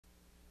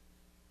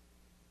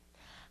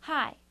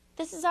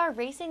This is our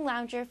Racing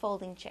Lounger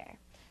folding chair,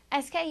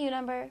 SKU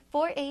number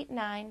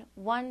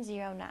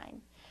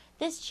 489109.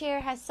 This chair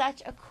has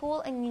such a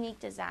cool and unique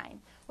design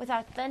with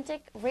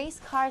authentic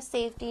race car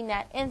safety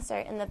net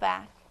insert in the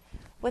back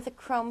with a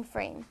chrome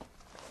frame.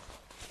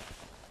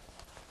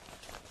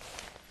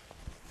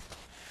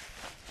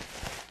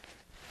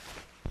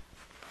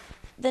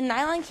 The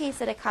nylon case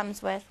that it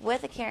comes with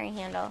a carrying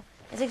handle,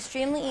 is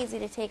extremely easy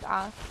to take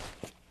off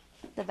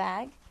the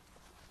bag.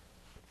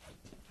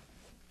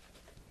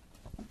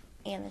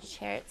 And the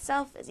chair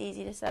itself is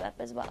easy to set up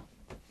as well.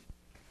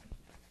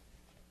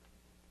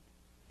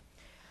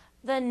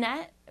 The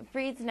net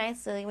breathes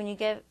nicely when you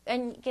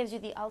gives you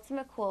the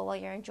ultimate cool while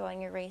you're enjoying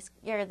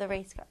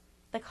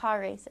the car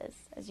races,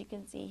 as you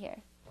can see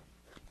here.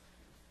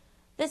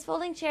 This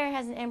folding chair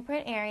has an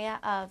imprint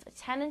area of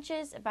 10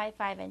 inches by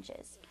 5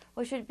 inches,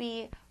 which would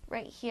be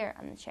right here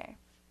on the chair.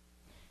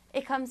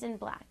 It comes in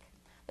black.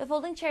 The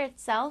folding chair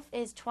itself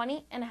is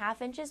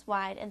 20.5 inches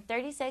wide and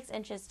 36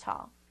 inches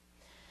tall.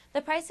 The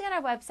pricing on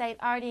our website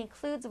already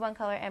includes a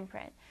one-color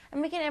imprint,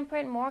 and we can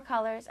imprint more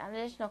colors at an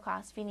additional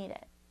cost if you need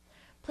it.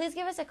 Please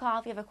give us a call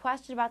if you have a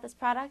question about this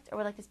product or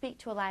would like to speak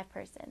to a live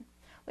person.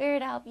 We're here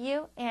to help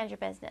you and your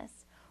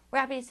business. We're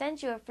happy to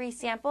send you a free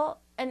sample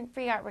and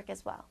free artwork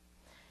as well.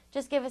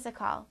 Just give us a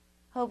call.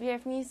 Hope to hear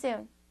from you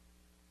soon.